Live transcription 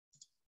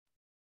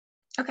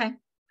Okay.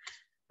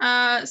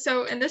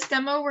 So in this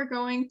demo, we're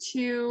going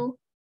to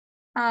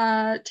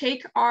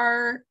take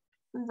our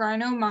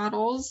Rhino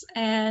models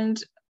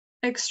and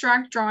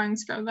extract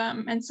drawings from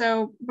them. And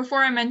so before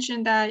I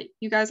mentioned that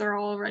you guys are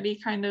already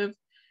kind of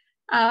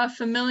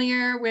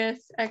familiar with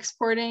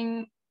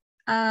exporting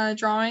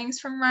drawings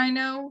from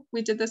Rhino.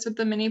 We did this with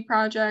the mini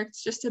project,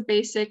 just a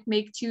basic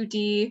make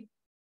 2D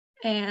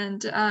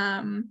and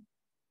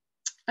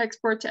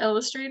export to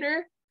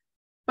Illustrator.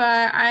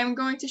 But I'm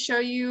going to show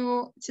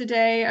you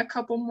today a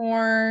couple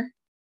more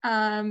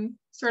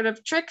sort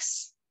of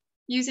tricks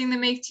using the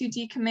make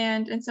 2D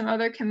command and some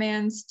other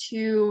commands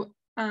to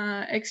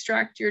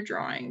extract your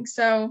drawing.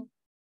 So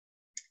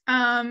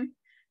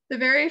the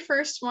very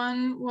first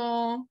one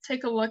we'll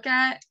take a look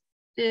at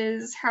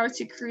is how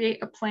to create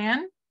a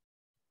plan,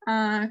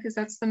 because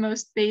that's the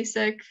most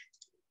basic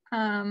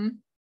items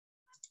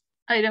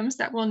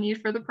that we'll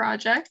need for the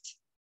project.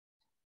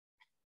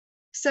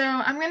 So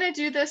I'm going to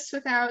do this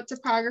without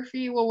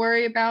topography. We'll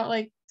worry about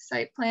like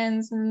site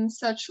plans and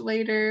such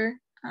later.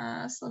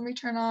 So let me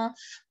turn off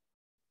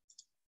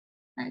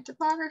my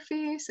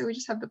topography. So we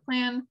just have the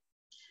plan.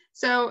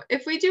 So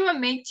if we do a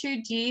make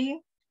 2D,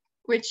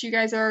 which you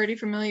guys are already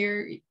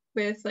familiar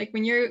with, like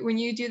when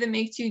you do the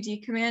make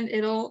 2D command,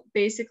 it'll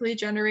basically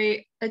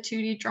generate a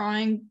 2D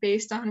drawing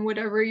based on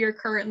whatever you're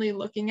currently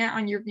looking at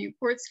on your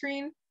viewport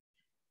screen.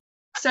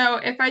 So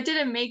if I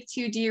did a make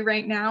 2D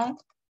right now,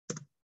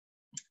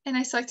 and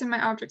I selected my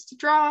objects to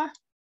draw,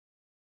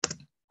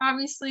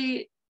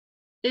 obviously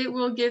it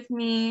will give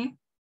me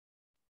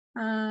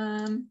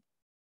my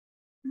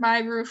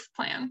roof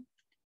plan,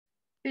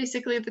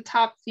 basically the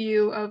top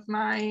view of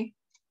my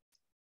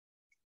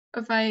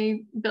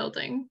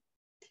building.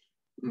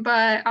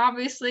 But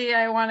obviously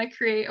I want to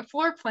create a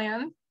floor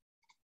plan.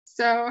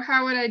 So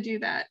how would I do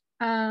that?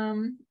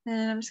 And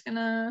I'm just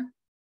gonna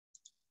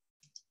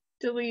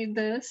delete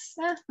this.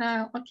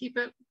 No, I'll keep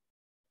it.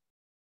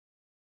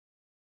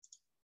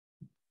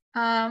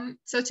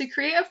 So to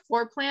create a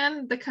floor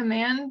plan, the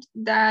command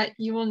that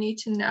you will need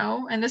to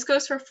know, and this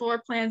goes for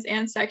floor plans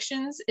and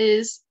sections,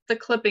 is the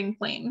clipping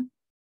plane.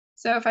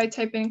 So if I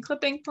type in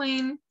clipping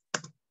plane,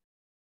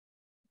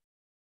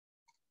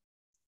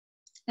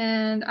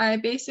 and I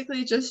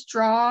basically just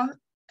draw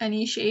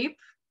any shape,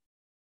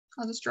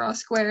 I'll just draw a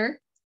square,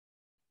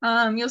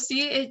 you'll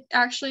see it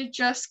actually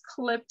just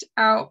clipped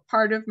out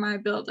part of my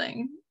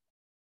building.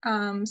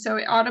 So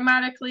it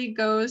automatically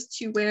goes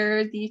to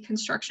where the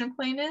construction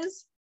plane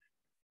is.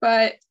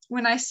 But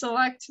when I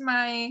select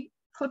my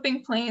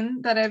clipping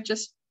plane that I've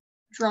just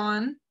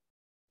drawn,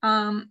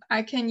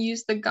 I can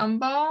use the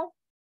gumball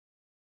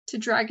to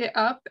drag it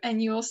up,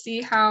 and you will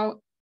see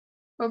how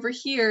over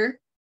here,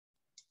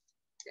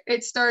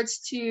 it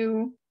starts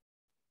to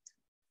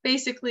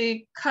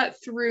basically cut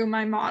through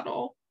my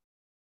model.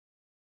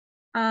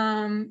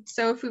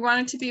 So if we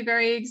want it to be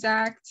very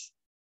exact,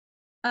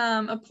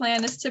 a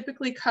plan is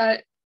typically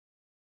cut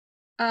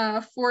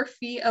 4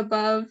 feet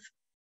above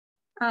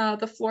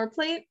the floor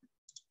plate.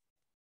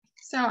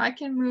 So I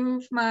can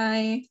move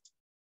my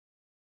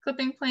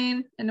clipping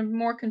plane in a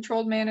more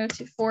controlled manner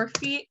to 4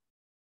 feet.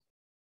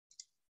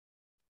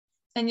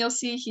 And you'll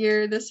see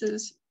here, this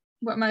is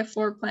what my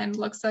floor plan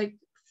looks like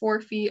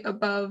 4 feet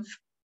above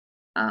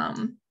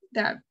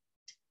that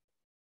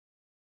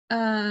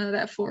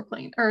floor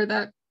plane, or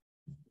that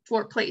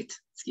floor plate,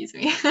 excuse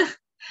me.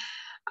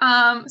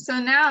 So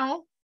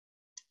now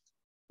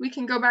we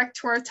can go back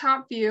to our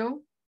top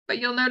view, but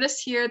you'll notice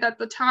here that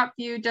the top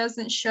view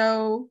doesn't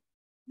show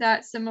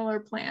that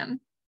similar plan.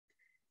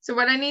 So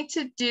what I need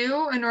to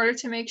do in order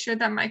to make sure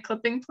that my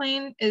clipping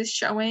plane is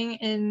showing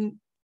in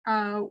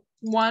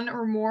one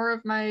or more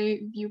of my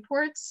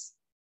viewports,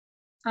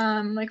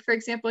 like for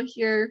example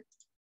here,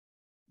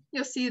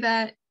 you'll see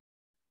that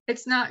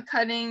it's not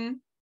cutting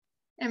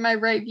in my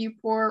right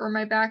viewport or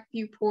my back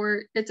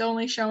viewport. It's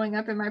only showing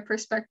up in my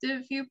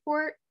perspective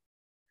viewport.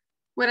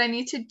 What I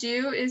need to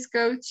do is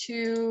go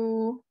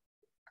to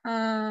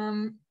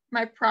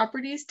my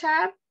properties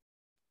tab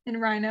in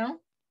Rhino.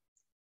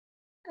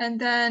 And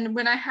then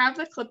when I have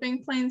the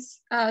clipping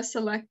planes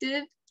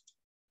selected,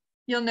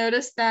 you'll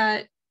notice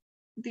that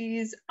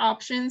these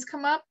options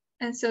come up.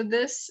 And so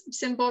this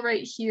symbol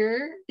right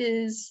here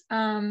is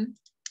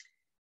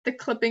the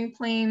clipping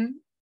plane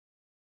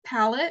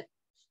palette.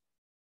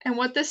 And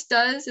what this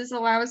does is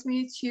allows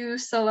me to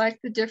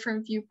select the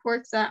different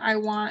viewports that I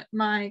want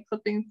my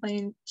clipping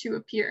plane to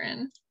appear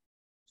in.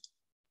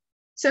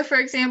 So for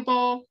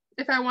example,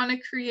 if I want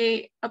to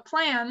create a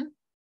plan,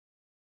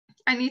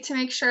 I need to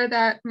make sure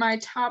that my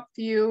top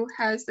view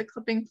has the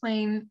clipping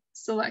plane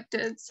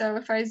selected. So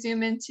if I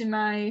zoom into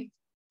my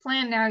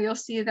plan now, you'll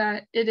see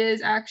that it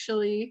is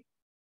actually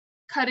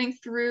cutting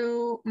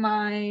through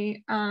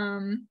my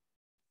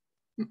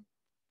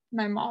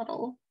my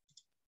model.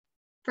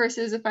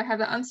 Versus if I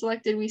have it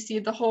unselected, we see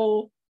the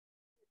whole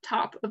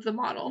top of the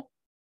model.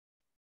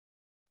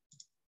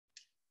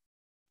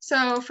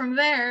 So from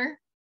there,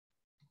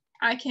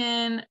 I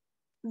can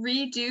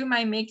redo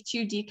my make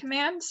 2D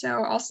command.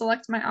 So I'll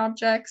select my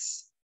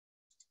objects.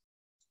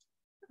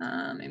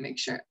 And make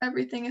sure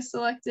everything is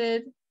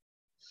selected.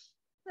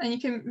 And you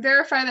can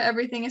verify that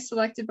everything is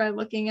selected by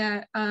looking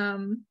at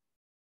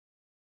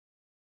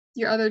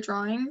your other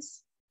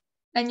drawings.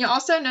 And you'll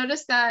also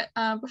notice that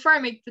before I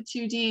make the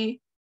 2D,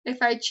 if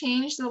I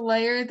change the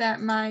layer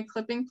that my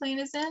clipping plane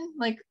is in,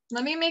 like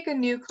let me make a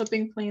new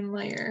clipping plane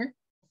layer.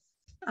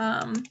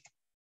 And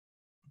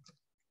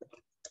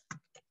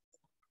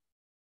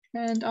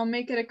I'll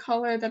make it a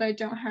color that I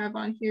don't have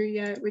on here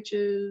yet, which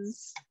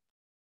is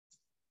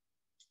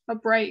a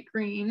bright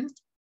green.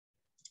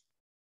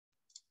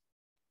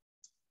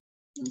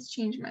 Let's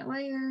change my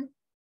layer.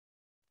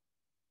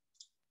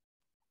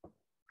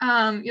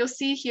 You'll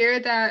see here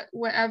that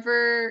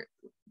whatever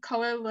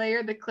color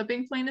layer the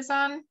clipping plane is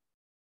on,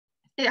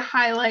 it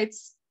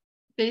highlights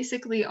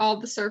basically all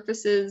the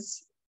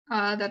surfaces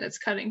that it's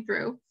cutting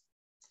through,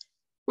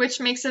 which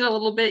makes it a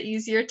little bit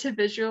easier to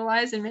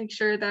visualize and make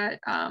sure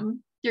that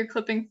you're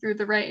clipping through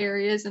the right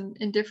areas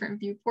in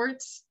different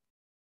viewports.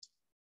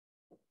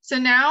 So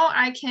now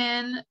I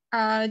can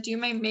do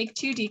my make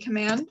 2D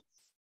command.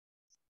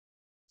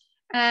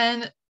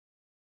 And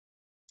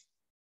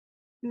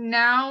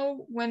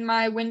now when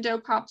my window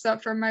pops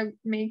up for my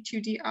make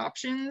 2D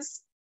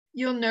options,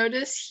 you'll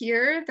notice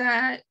here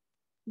that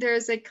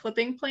there's a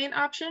clipping plane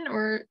option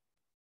or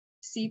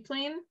C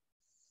plane.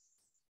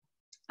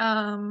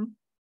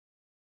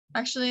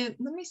 Actually,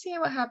 let me see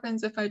what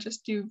happens if I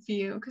just do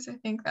view, because I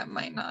think that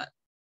might not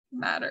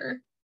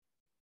matter.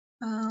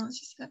 Let's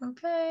just hit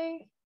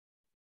OK.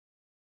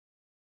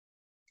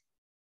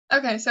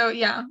 Okay, so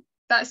yeah,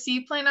 that C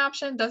plane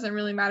option doesn't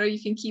really matter.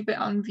 You can keep it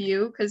on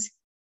view because,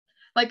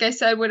 like I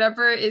said,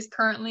 whatever is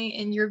currently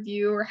in your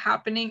view or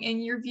happening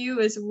in your view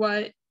is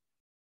what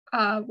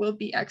will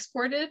be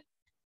exported.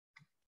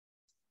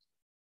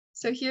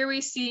 So here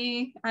we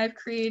see I've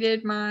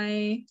created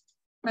my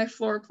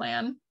floor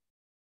plan.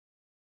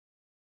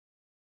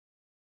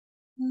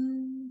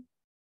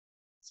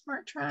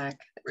 Smart track,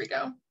 there we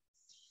go.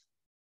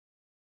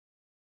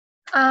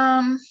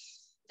 And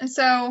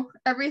so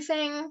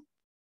everything,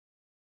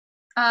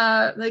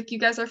 like you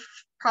guys are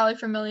probably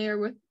familiar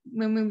with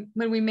when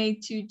we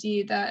made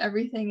 2D, that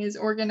everything is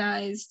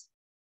organized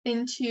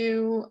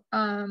into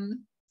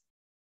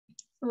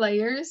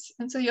layers.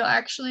 And so you'll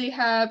actually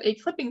have a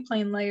clipping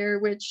plane layer,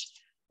 which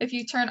if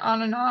you turn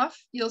on and off,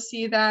 you'll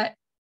see that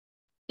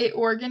it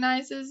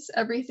organizes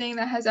everything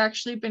that has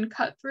actually been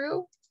cut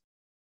through.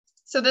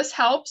 So this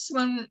helps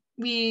when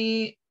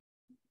we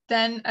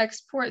then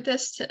export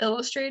this to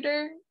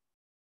Illustrator,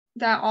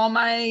 that all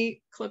my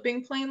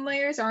clipping plane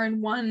layers are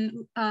in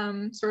one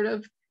sort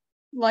of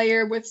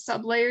layer with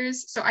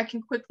sublayers. So I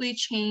can quickly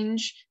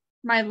change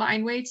my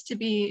line weights to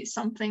be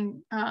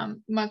something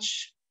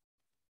much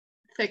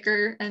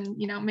thicker and,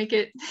 you know, make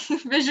it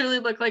visually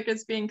look like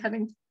it's being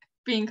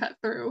cut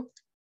through.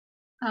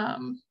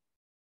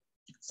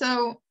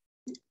 So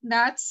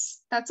that's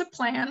a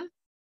plan.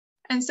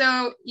 And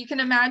so you can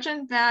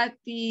imagine that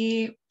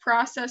the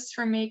process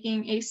for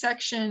making a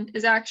section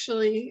is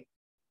actually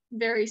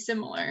very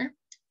similar.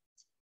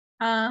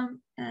 And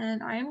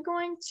I am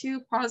going to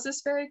pause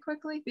this very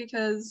quickly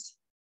because,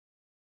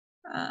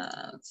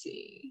 let's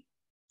see,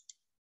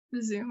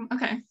 Zoom,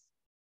 okay.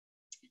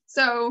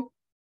 So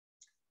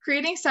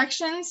creating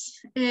sections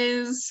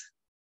is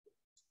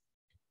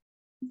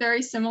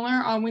very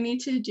similar. All we need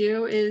to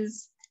do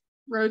is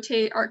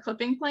rotate our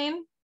clipping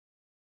plane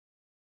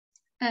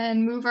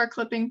and move our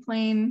clipping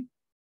plane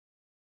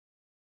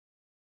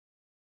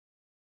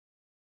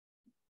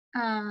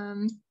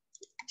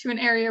to an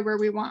area where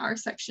we want our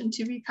section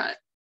to be cut.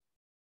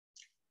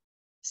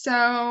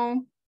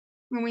 So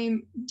when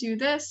we do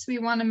this, we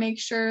want to make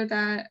sure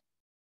that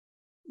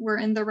we're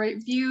in the right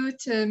view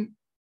to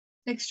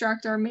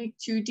extract our make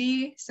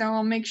 2D. So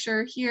I'll make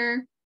sure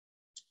here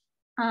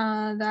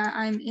that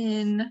I'm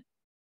in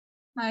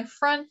my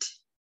front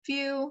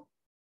view.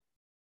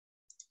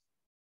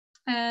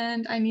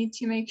 And I need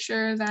to make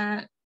sure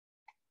that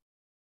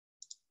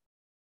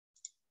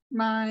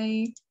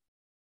my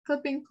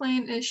clipping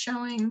plane is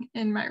showing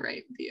in my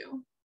right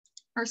view,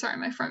 or sorry,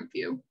 my front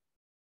view.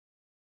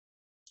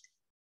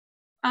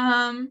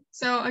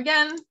 So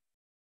again,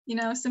 you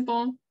know,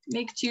 simple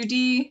make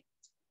 2D,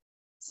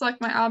 select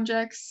my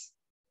objects.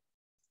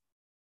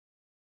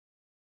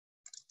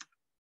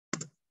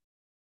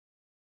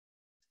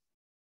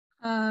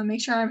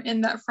 Make sure I'm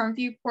in that front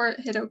viewport,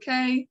 hit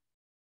OK.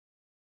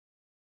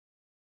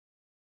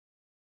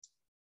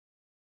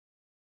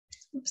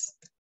 Oops,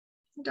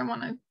 I don't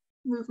want to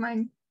move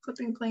my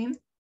clipping plane.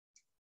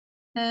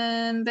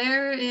 And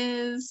there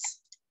is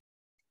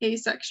a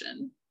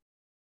section.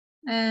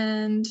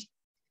 And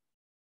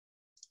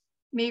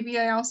maybe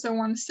I also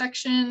want a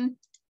section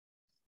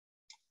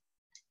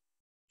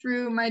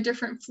through my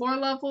different floor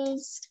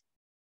levels.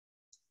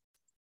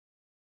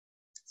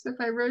 So if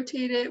I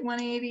rotate it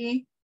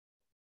 180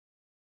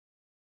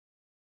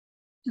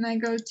 and I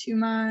go to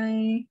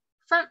my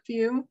front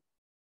view,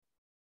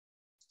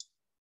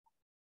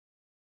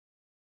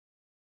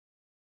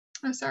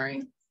 oh, sorry,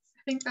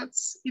 I think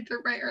that's either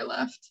right or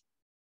left.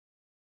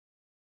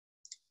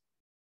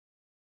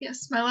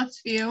 yes, my left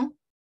view,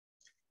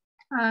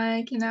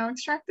 I can now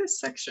extract this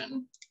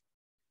section.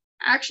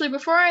 Actually,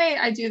 before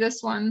I do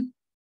this one,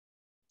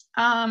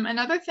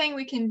 another thing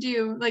we can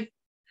do, like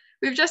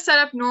we've just set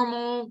up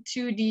normal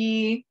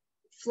 2D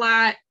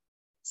flat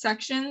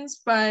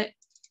sections, but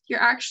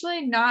you're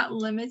actually not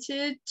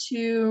limited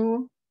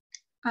to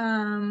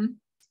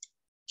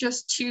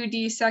just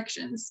 2D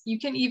sections. You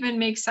can even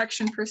make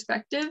section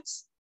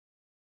perspectives.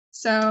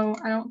 So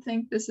I don't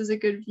think this is a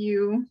good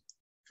view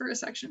for a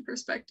section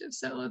perspective.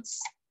 So let's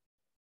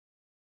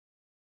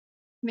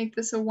make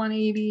this a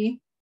 180.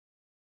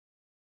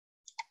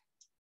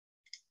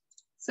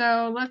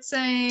 So let's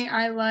say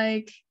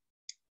I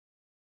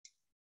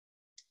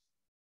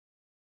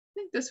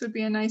think this would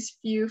be a nice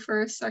view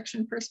for a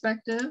section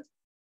perspective.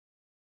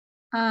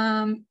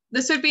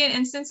 This would be an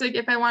instance like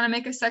if I want to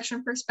make a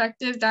section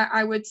perspective that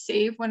I would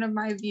save one of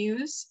my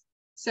views.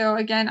 So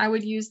again, I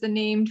would use the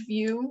named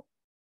view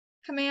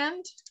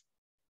command,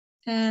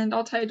 and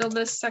I'll title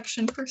this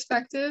section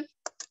perspective.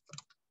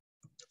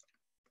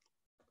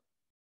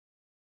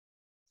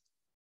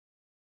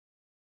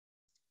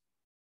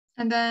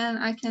 And then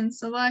I can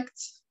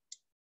select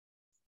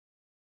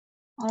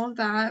all of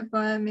that,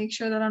 but make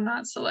sure that I'm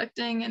not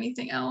selecting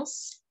anything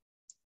else.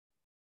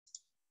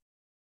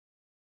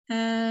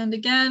 And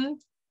again,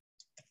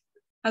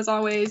 as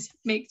always,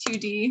 make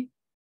 2D.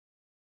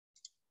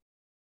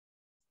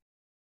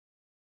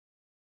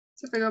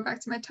 So if I go back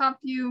to my top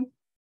view,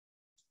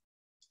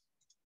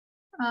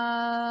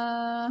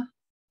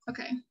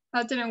 okay,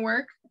 that didn't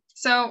work.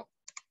 So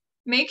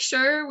make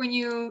sure when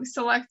you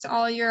select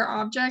all your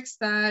objects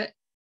that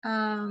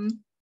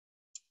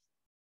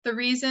the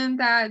reason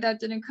that that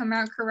didn't come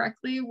out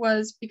correctly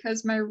was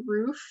because my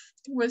roof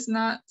was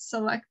not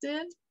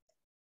selected.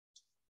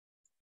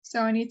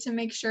 So I need to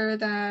make sure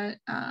that,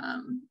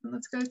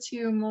 let's go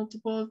to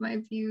multiple of my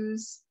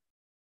views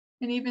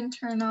and even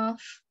turn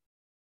off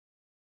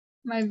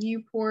my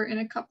viewport in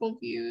a couple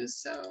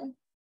views.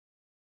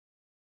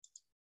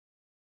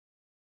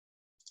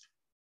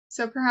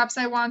 So perhaps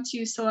I want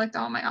to select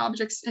all my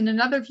objects in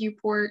another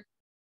viewport.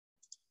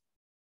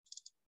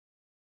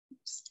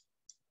 Oops.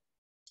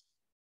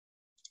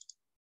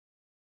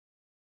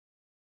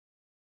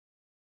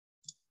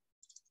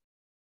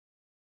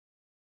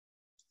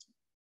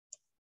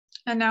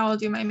 And now I'll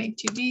do my make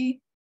 2D.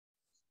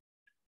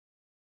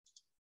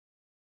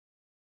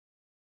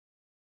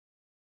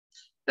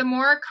 The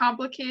more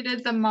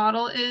complicated the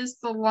model is,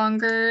 the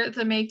longer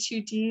the make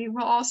 2D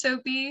will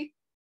also be.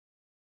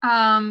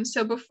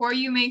 So before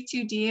you make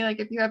 2D, like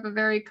if you have a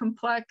very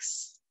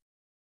complex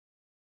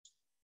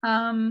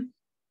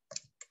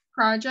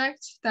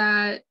project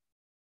that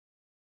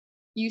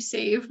you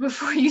save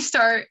before you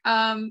start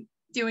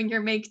doing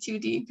your make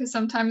 2D, because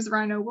sometimes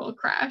Rhino will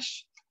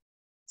crash.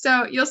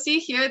 So you'll see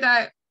here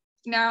that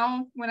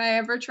now when I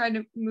ever try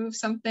to move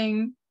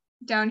something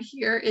down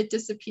here, it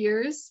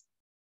disappears.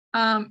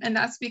 And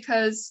that's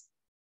because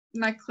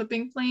my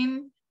clipping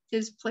plane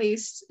is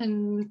placed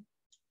in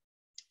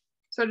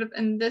sort of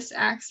in this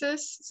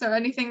axis. So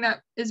anything that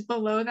is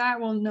below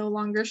that will no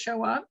longer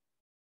show up.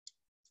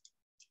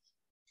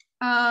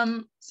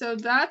 So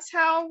that's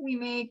how we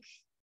make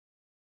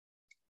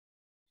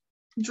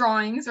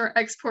drawings or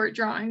export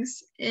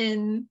drawings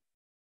in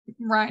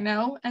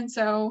Rhino. And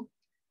so,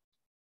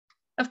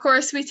 of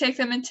course, we take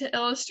them into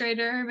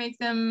Illustrator, make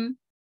them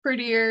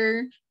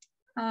prettier,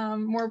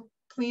 more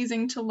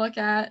pleasing to look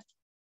at.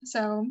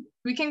 So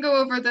we can go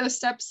over those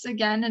steps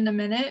again in a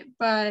minute,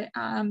 but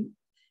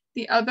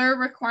the other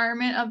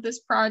requirement of this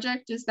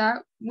project is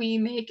that we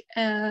make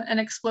an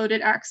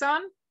exploded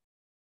axon.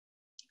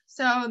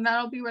 So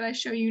that'll be what I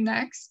show you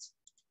next.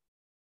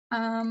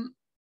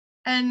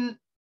 And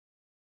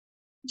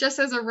just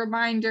as a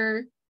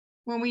reminder,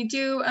 when we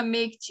do a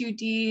make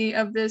 2D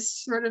of this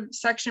sort of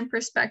section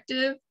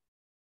perspective,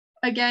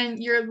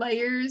 again, your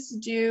layers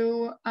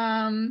do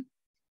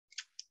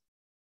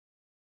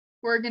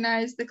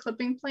organize the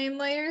clipping plane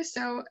layers.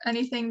 So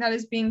anything that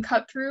is being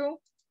cut through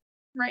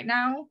right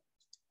now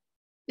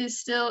is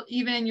still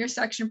even in your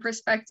section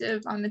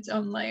perspective on its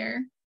own layer.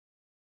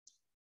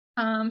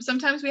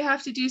 Sometimes we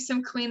have to do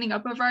some cleaning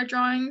up of our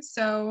drawings.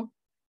 So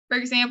for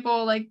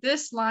example, like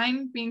this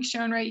line being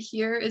shown right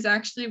here is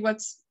actually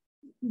what's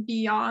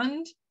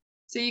beyond.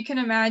 So you can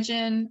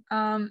imagine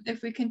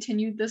if we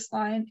continued this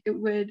line, it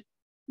would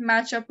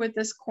match up with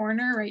this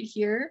corner right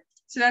here.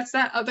 So that's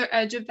that other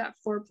edge of that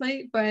floor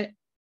plate, but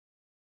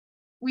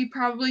we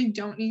probably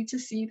don't need to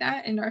see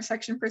that in our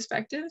section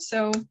perspective.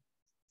 So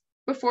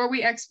before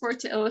we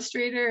export to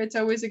Illustrator, it's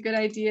always a good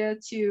idea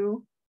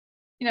to,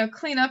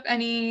 clean up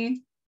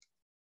any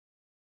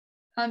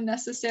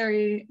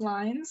unnecessary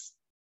lines.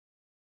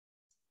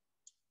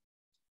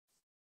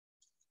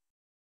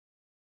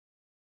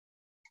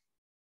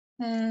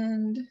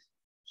 And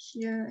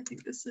here, I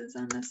think this is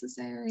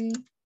unnecessary.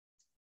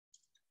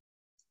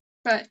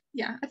 But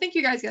yeah, I think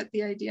you guys get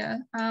the idea.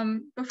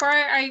 Before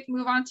I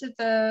move on to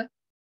the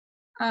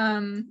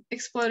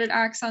exploded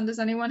axon, does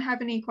anyone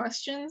have any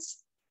questions?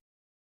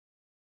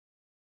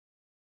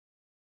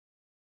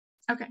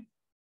 Okay.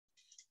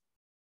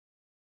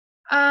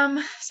 So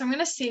I'm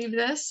gonna save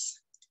this.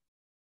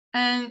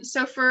 And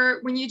so for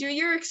when you do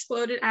your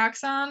exploded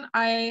axon,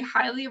 I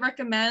highly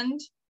recommend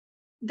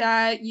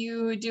that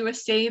you do a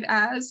save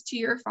as to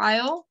your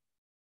file,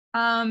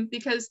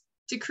 because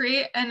to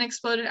create an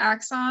exploded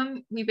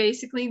axon, we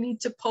basically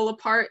need to pull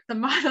apart the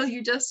model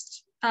you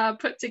just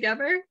put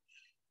together.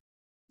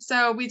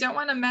 So we don't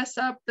want to mess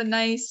up the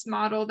nice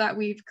model that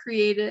we've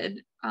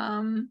created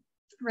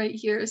right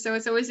here. So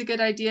it's always a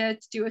good idea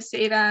to do a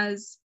save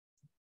as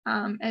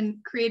and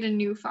create a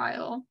new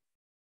file.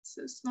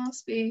 So small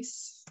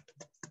space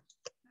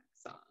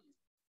axon.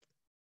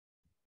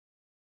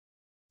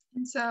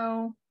 And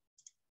so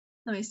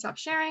let me stop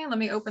sharing. Let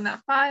me open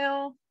that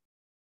file.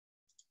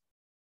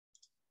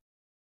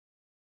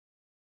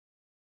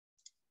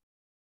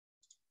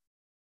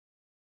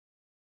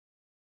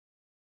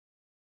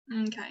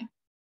 Okay.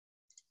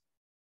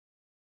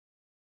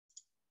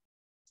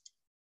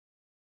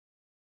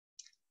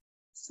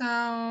 So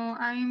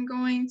I'm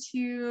going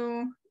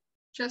to,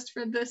 just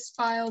for this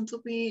file,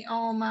 delete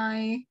all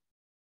my,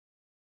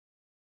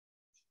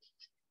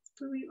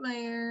 delete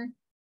layer,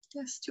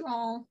 yes to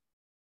all.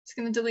 It's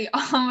going to delete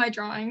all my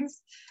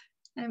drawings,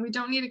 and we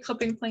don't need a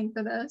clipping plane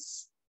for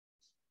this.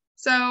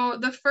 So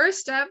the first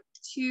step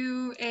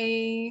to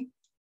a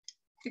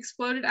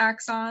exploded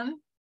axon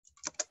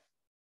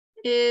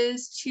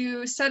is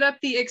to set up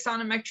the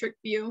axonometric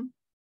view.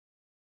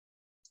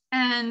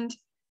 And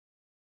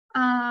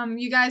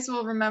you guys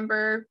will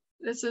remember,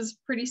 this is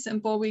pretty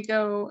simple. We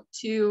go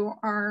to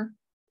our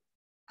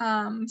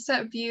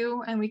set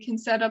view and we can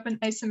set up an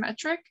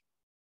isometric.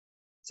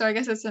 So I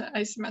guess it's an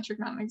isometric,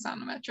 not an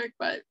axonometric,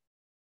 but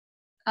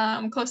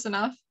close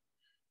enough.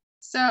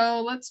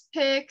 So let's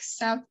pick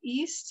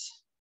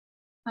southeast,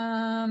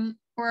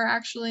 or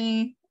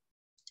actually,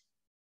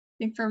 I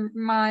think for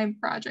my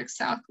project,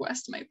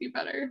 southwest might be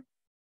better.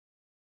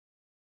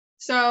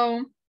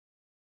 So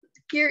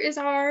here is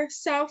our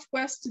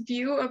southwest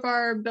view of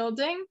our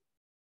building.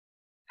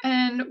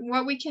 And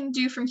what we can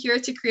do from here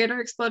to create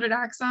our exploded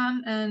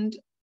axon, and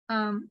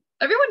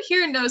everyone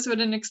here knows what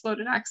an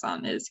exploded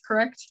axon is,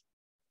 correct?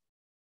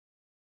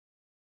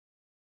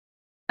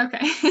 Okay.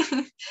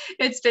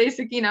 It's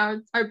basic, you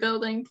know, our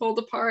building pulled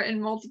apart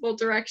in multiple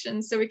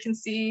directions so we can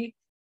see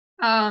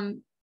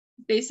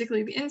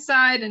basically the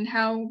inside and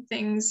how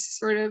things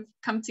sort of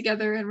come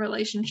together in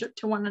relationship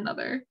to one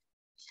another.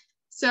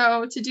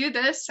 So to do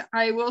this,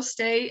 I will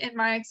stay in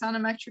my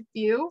axonometric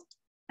view,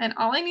 and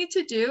all I need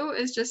to do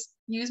is just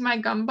use my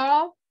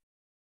gumball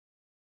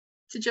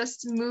to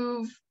just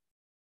move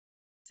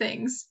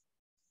things.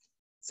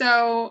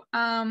 So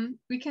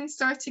we can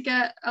start to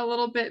get a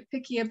little bit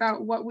picky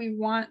about what we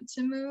want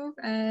to move,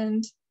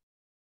 and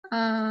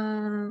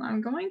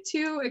I'm going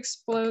to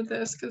explode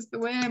this because the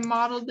way I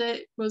modeled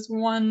it was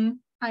one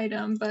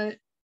item, but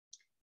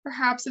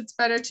perhaps it's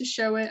better to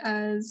show it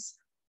as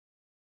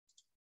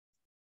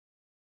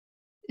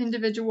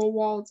individual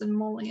walls and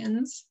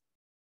mullions.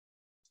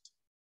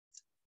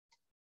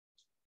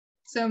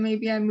 So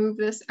maybe I move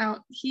this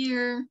out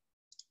here,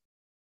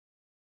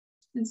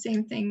 and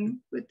same thing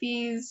with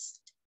these.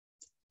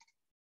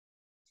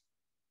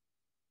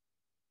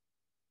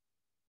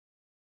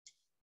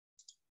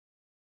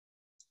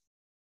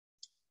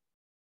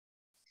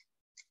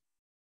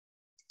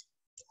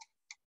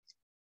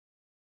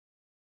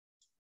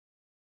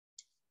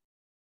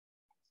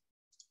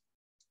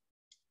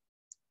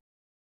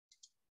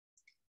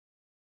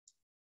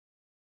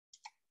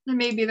 And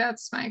maybe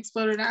that's my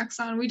exploded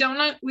axon. We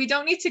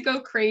don't need to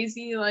go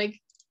crazy like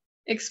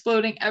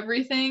exploding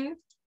everything.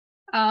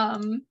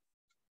 I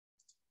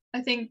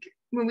think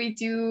when we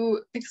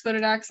do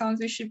exploded axons,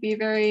 we should be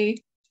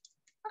very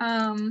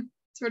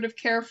sort of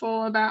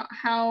careful about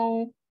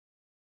how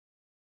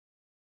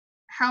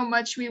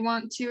much we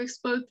want to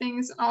explode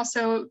things,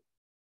 also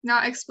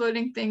not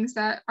exploding things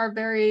that are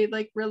very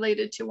like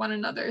related to one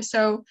another.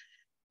 So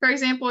for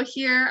example,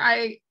 here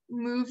I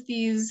move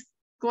these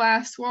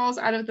glass walls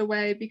out of the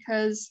way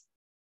because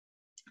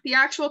the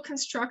actual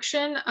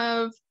construction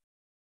of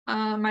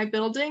my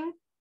building,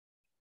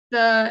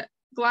 the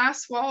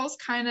glass walls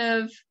kind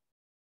of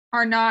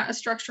are not a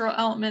structural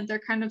element. They're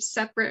kind of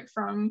separate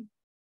from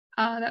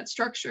that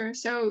structure.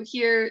 So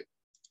here,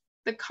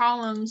 the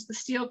columns, the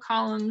steel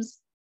columns,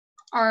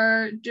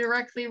 are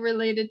directly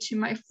related to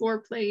my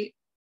floor plate.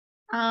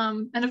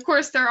 And of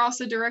course, they're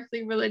also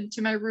directly related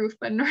to my roof,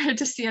 but in order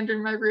to see under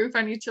my roof,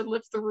 I need to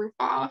lift the roof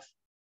off.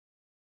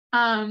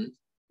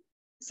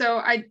 So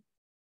I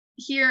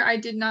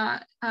did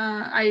not,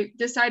 I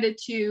decided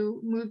to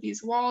move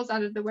these walls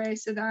out of the way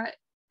so that,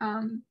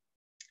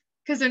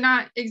 because they're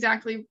not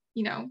exactly,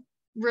 you know,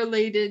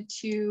 related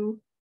to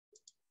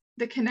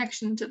the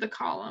connection to the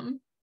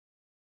column.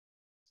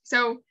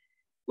 So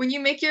when you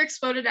make your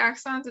exploded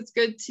axons, it's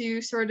good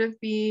to sort of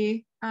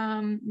be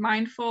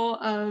mindful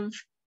of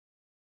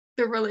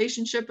the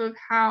relationship of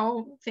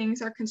how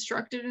things are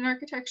constructed in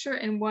architecture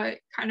and what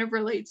kind of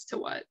relates to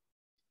what.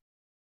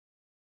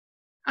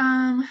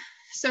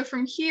 So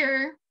from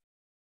here,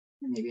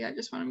 maybe I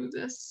just want to move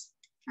this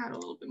out a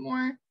little bit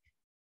more.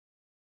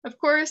 Of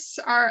course,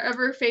 our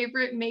ever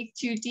favorite make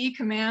 2D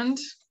command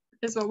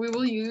is what we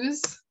will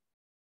use.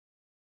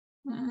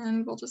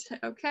 And we'll just hit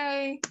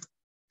OK.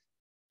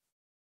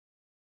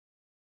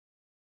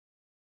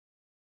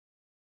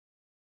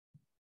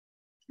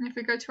 And if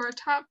we go to our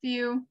top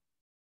view,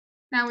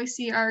 now we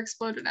see our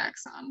exploded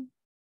axon.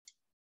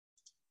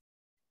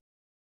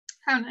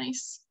 How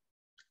nice.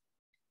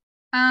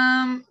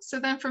 So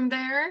then from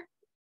there,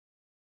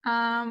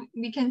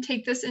 we can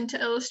take this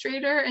into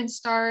Illustrator and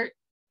start,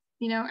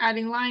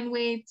 adding line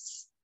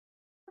weights,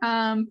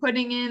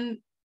 putting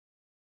in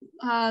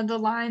the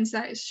lines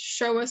that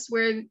show us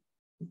where,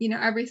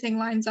 everything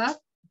lines up.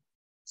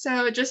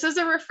 So just as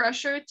a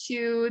refresher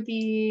to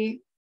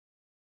the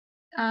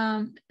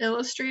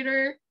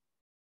Illustrator,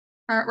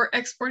 or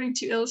exporting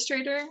to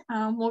Illustrator,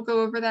 we'll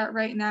go over that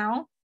right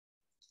now.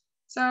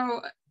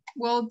 So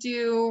we'll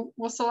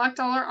select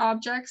all our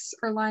objects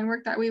or line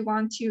work that we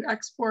want to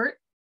export.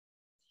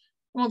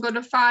 We'll go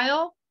to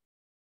File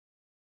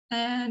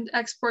and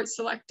Export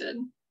Selected.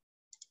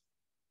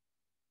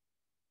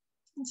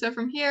 And so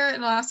from here,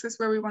 it'll ask us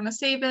where we want to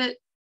save it.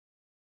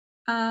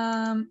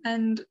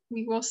 And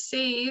we will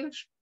save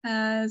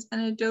as an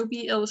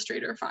Adobe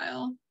Illustrator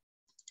file.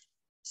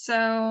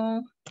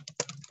 So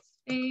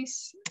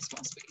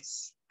small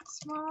space,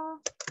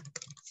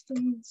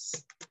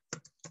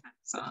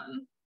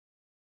 axon.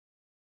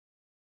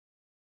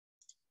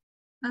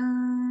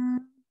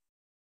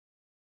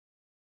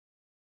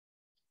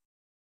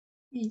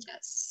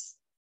 Yes,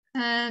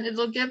 and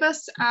it'll give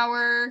us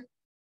our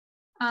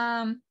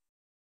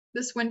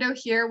this window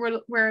here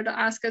where it'll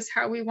ask us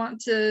how we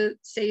want to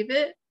save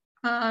it.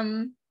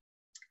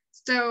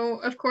 So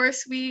of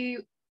course we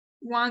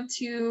want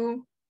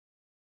to,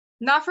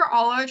 not for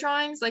all our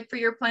drawings, like for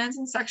your plans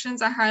and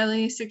sections, I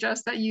highly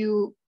suggest that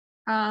you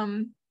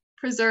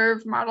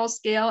preserve model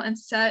scale and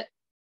set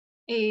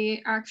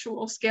a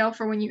actual scale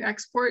for when you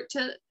export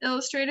to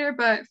Illustrator.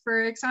 But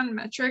for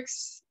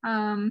axonometrics,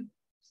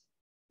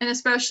 and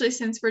especially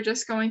since we're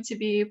just going to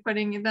be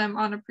putting them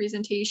on a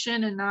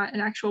presentation and not an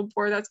actual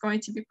board that's going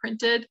to be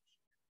printed,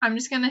 I'm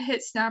just going to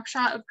hit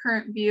snapshot of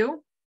current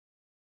view.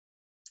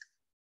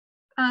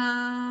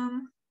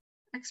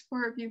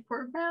 Export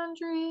viewport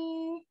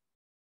boundary,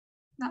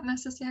 not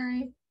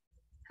necessary.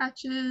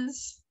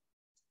 Hatches.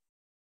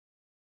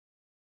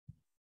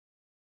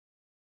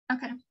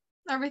 Okay,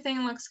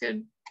 everything looks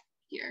good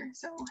here.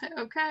 So we'll hit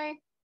OK.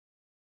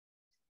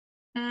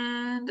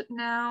 And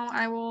now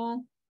I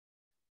will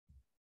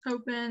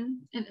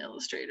open in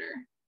Illustrator.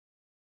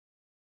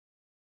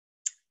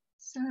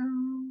 So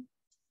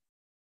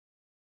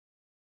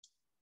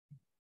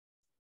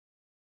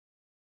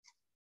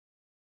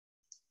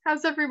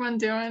how's everyone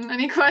doing?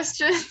 Any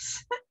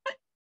questions?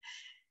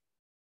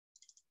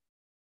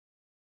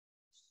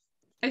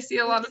 I see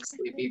a lot of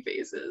sleepy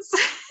faces.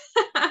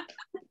 I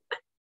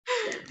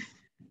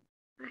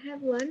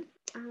have one.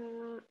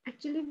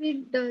 Actually, we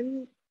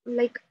done,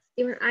 like,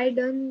 even I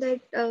done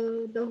that.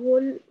 The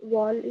whole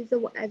wall is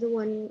as a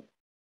one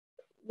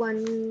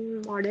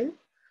model.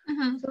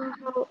 Mm-hmm. So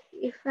how,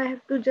 if I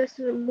have to just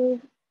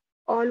remove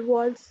all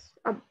walls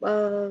up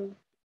from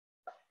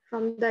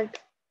that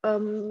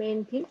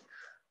main thing,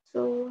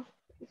 so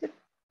is it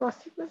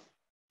possible?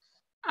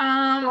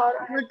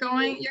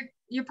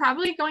 You're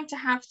probably going to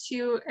have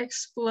to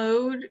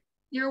explode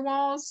your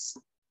walls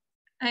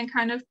and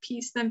kind of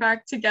piece them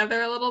back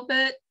together a little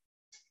bit,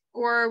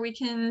 or we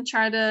can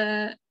try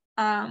to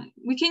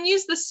we can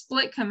use the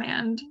split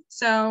command.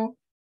 So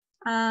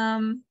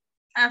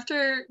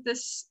after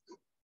this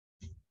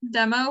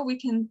demo, we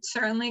can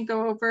certainly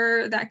go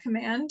over that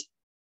command,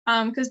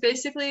 because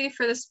basically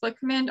for the split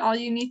command, all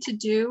you need to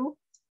do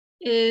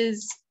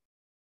is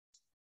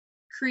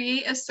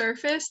create a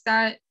surface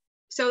that,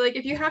 so like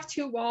if you have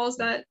two walls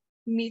that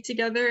meet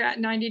together at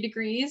 90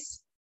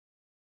 degrees,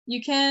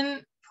 you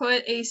can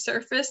put a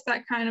surface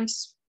that kind of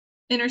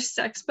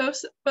intersects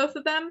both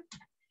of them,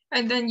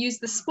 and then use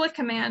the split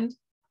command,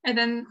 and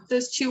then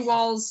those two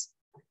walls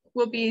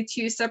will be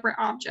two separate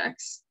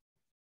objects.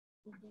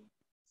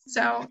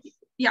 So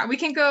yeah, we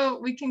can go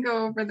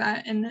over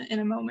that in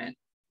a moment.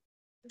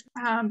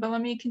 But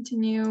let me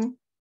continue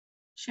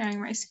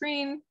sharing my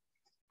screen.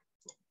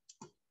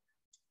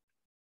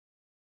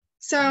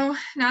 So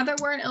now that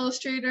we're in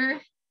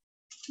Illustrator,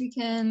 we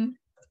can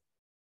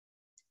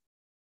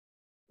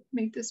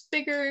make this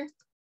bigger.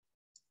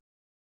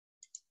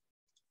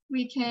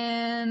 We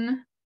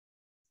can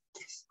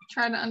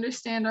try to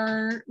understand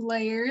our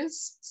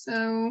layers.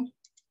 So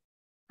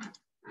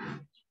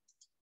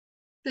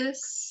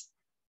this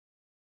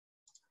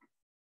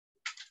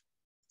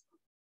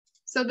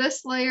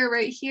layer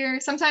right here,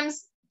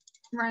 sometimes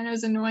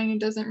Rhino's annoying and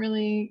doesn't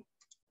really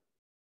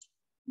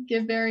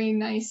give very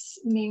nice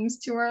names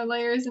to our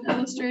layers in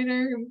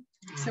Illustrator.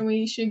 So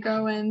we should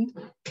go and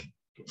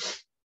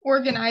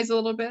organize a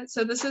little bit.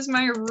 So this is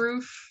my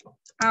roof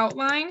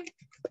outline.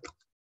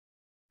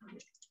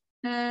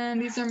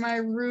 And these are my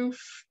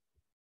roof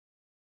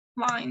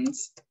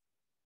lines.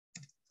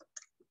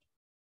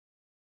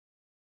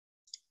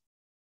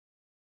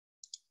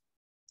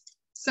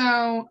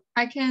 So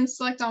I can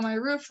select all my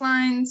roof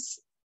lines.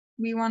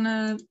 We want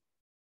to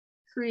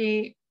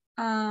create,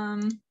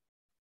 I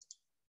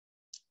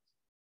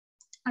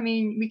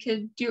mean, we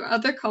could do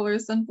other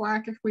colors than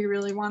black if we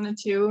really wanted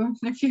to,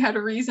 if you had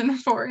a reason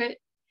for it.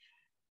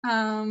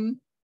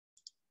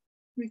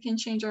 We can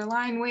change our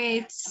line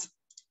weights.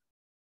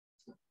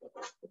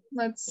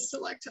 Let's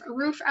select a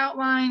roof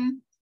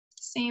outline,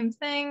 same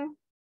thing.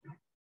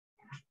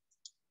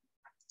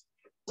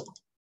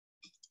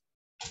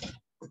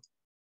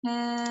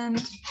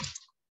 And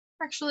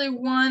actually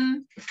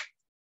 1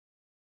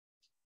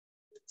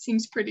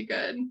 seems pretty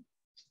good.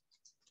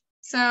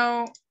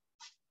 So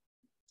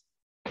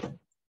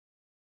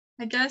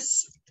I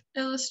guess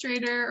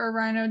Illustrator or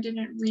Rhino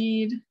didn't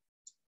read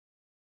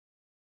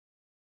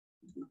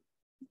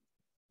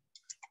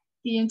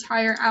the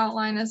entire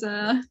outline as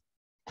a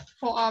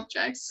full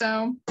object.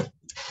 So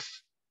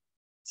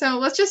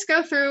let's just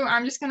go through.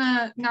 I'm just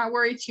gonna not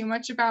worry too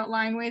much about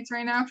line weights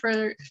right now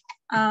for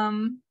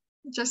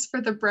just for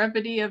the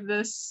brevity of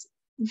this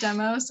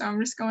demo. So I'm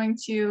just going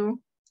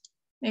to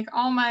make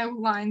all my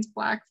lines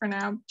black for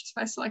now, just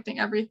by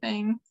selecting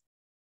everything.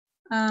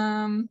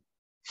 And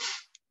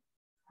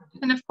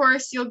of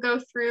course, you'll go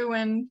through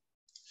and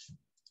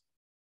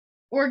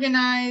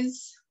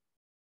organize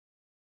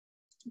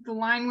the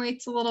line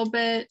weights a little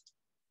bit,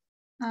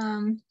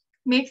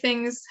 make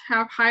things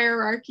have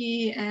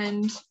hierarchy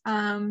and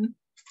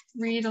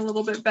read a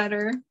little bit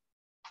better.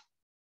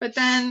 But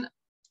then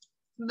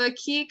the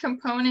key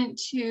component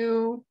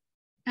to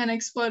an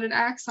exploded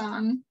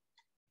axon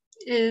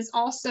is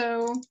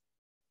also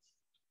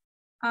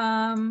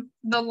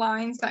the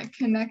lines that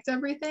connect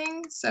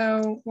everything.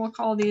 So we'll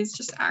call these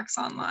just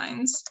axon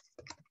lines.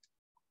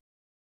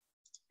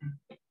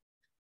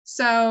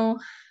 So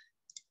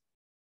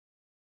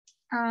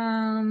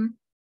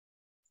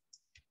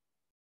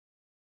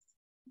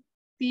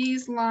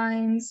these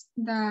lines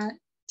that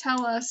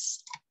tell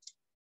us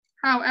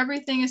how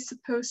everything is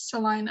supposed to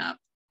line up.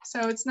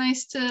 So it's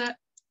nice to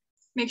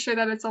make sure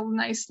that it's a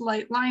nice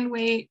light line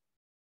weight.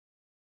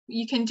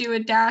 You can do a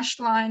dashed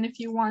line if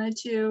you wanted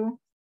to.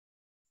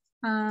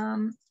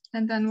 And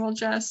then we'll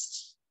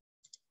just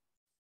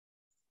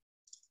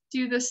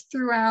do this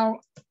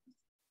throughout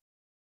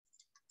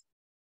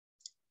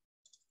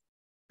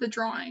the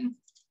drawing.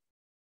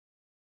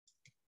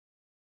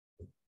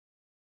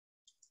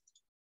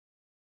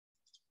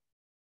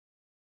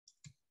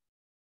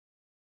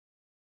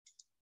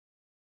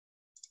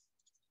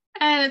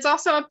 And it's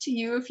also up to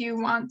you if you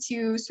want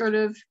to sort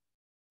of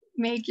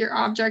make your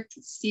object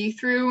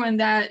see-through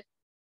and that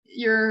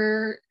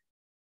your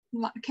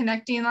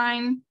connecting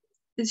line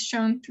is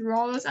shown through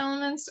all those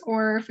elements,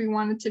 or if we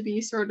want it to be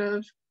sort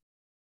of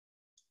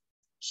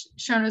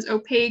shown as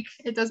opaque,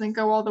 it doesn't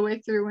go all the way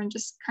through and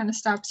just kind of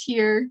stops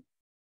here.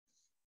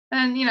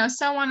 And, you know,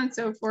 so on and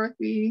so forth.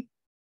 We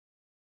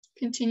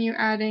continue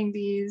adding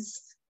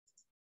these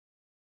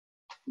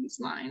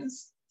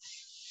lines.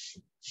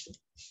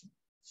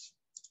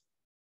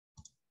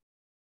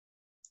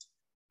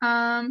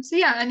 So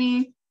yeah,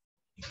 any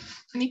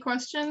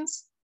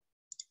questions?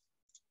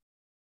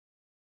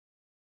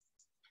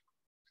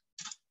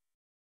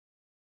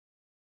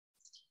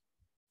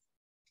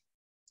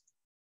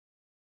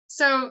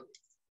 So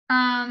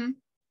I'll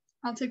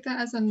take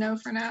that as a no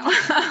for now.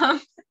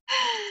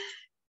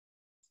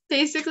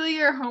 Basically,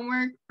 your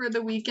homework for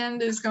the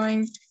weekend is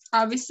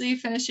obviously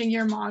finishing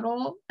your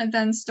model and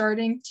then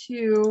starting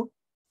to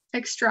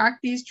extract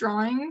these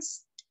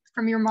drawings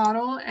from your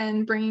model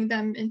and bringing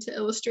them into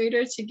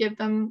Illustrator to give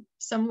them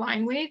some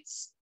line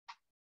weights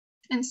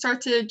and start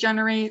to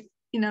generate,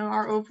 you know,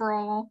 our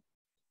overall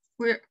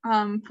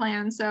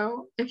plan.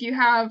 So if you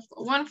have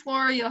 1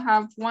 floor, you'll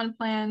have 1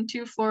 plan,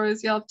 2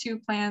 floors, you'll have 2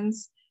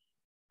 plans,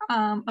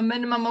 a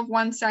minimum of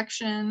 1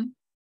 section,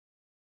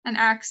 an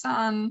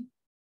axon,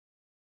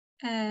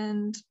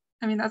 and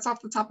I mean, that's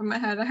off the top of my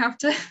head. I have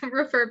to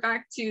refer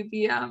back to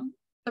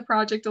the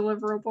project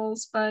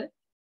deliverables, but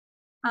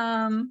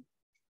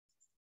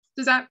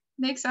does that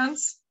make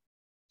sense?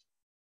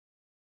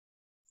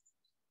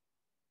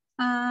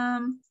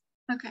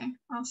 Okay,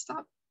 I'll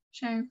stop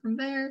sharing from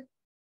there.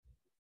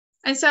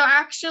 And so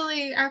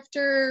actually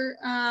after,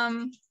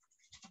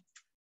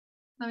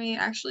 let me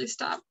actually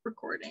stop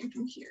recording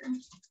from here.